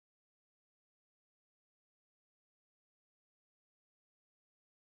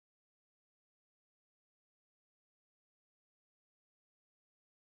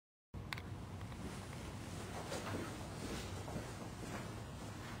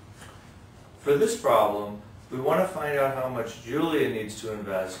for this problem, we want to find out how much Julia needs to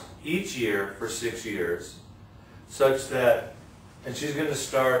invest each year for 6 years, such that, and she's going to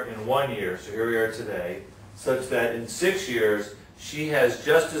start in 1 year, so here we are today, such that in 6 years she has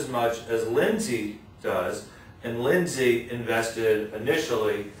just as much as Lindsey does, and Lindsey invested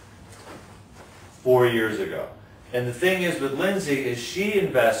initially 4 years ago. And the thing is with Lindsey is she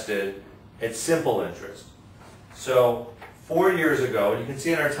invested at simple interest. So 4 years ago, and you can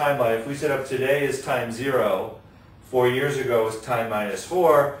see in our timeline, if we set up today as time 0, 4 years ago is time minus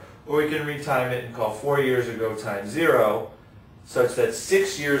 4, or we can retime it and call 4 years ago time 0, such that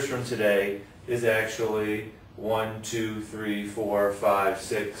 6 years from today is actually 1, 2, 3, 4, 5,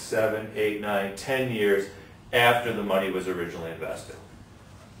 6, 7, 8, 9, 10 years after the money was originally invested.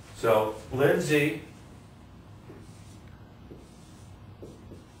 So Lindsey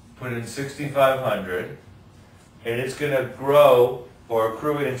put in $6,500, and it's going to grow or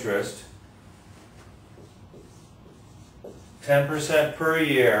accrue interest 10% per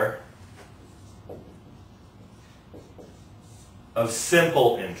year of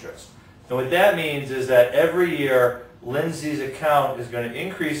simple interest. And what that means is that every year Lindsey's account is going to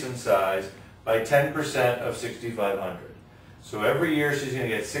increase in size by 10% of $6,500. So every year she's going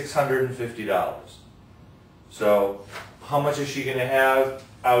to get $650. So how much is she going to have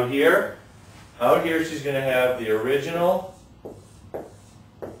out here? Out here she's going to have the original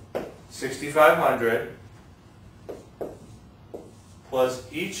 $6,500 plus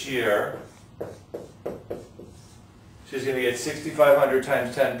each year she's going to get $6,500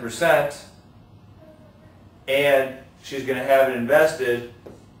 times 10%, and she's going to have it invested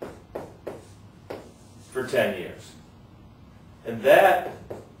for 10 years. And that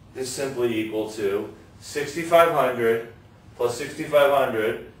is simply equal to 6,500 plus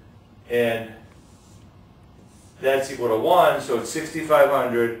 6,500, and that's equal to 1, so it's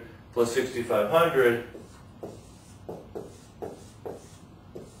 6,500 plus 6,500,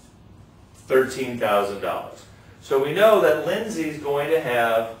 $13,000. So we know that Lindsey's going to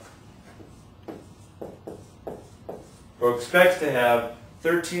have, or expects to have,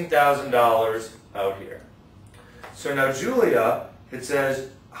 $13,000 out here. So now Julia, it says,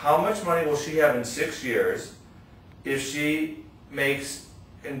 how much money will she have in 6 years if she makes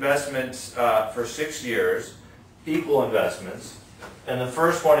investments for 6 years, equal investments, and the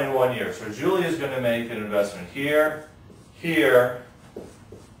first one in 1 year. So Julia's going to make an investment here, here,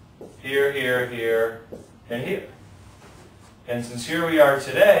 here, here, here, and here. And since here we are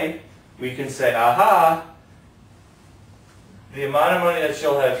today, we can say, aha, the amount of money that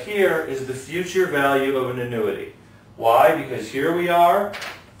she'll have here is the future value of an annuity. Why? Because here we are,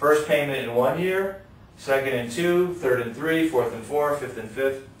 first payment in 1 year, second in 2, third in 3, fourth in 4, fifth in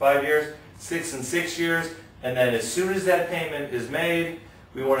 5 years, sixth in 6 years, and then as soon as that payment is made,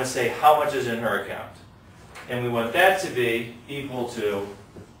 we want to say how much is in her account. And we want that to be equal to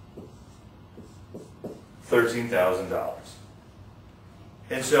 $13,000.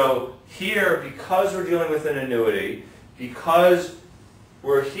 And so here, because we're dealing with an annuity, because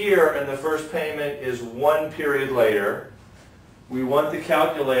we're here and the first payment is 1 period later, we want the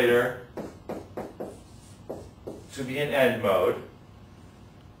calculator to be in end mode.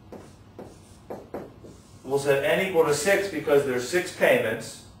 We'll set n equal to 6 because there's 6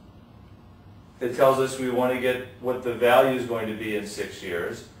 payments. It tells us we want to get what the value is going to be in 6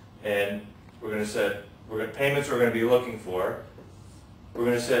 years, and we're going to set payments we're going to be looking for. We're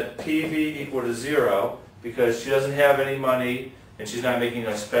going to set PV equal to 0 because she doesn't have any money and she's not making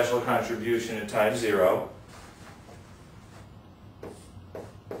a special contribution at time 0.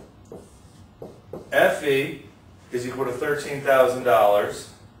 FE is equal to $13,000.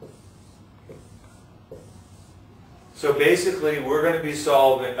 So basically we're going to be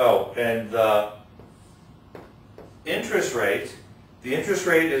solving, and the interest rate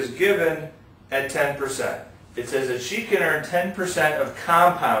is given at 10%. It says that she can earn 10% of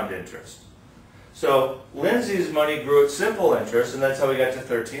compound interest. So Lindsey's money grew at simple interest, and that's how we got to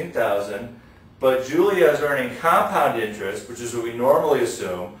 $13,000. But Julia is earning compound interest, which is what we normally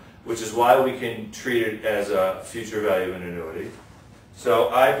assume, which is why we can treat it as a future value in annuity. So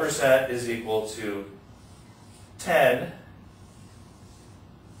I% is equal to 10,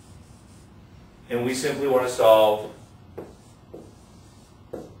 and we simply want to solve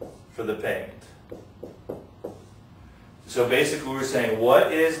for the payment. So basically we're saying,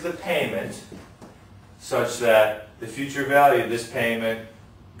 what is the payment such that the future value of this payment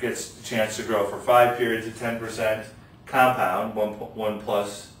gets a chance to grow for 5 periods at 10% compound, 1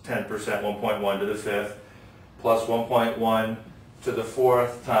 plus 10%, 1.1 to the 5th, plus 1.1 to the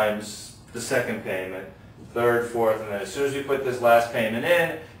 4th times the second payment, third, fourth, and then as soon as we put this last payment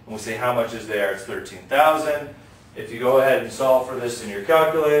in, and we say how much is there, it's $13,000. If you go ahead and solve for this in your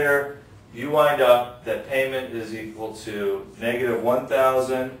calculator, you wind up that payment is equal to negative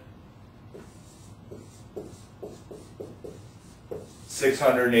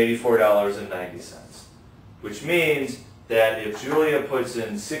 $1,684.90, which means that if Julia puts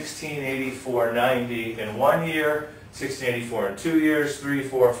in $1,684.90 in 1 year, $1,684 in 2 years, 3,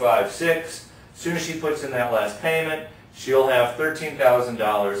 4, 5, 6, as soon as she puts in that last payment, she'll have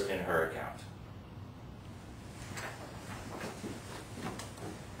 $13,000 in her account.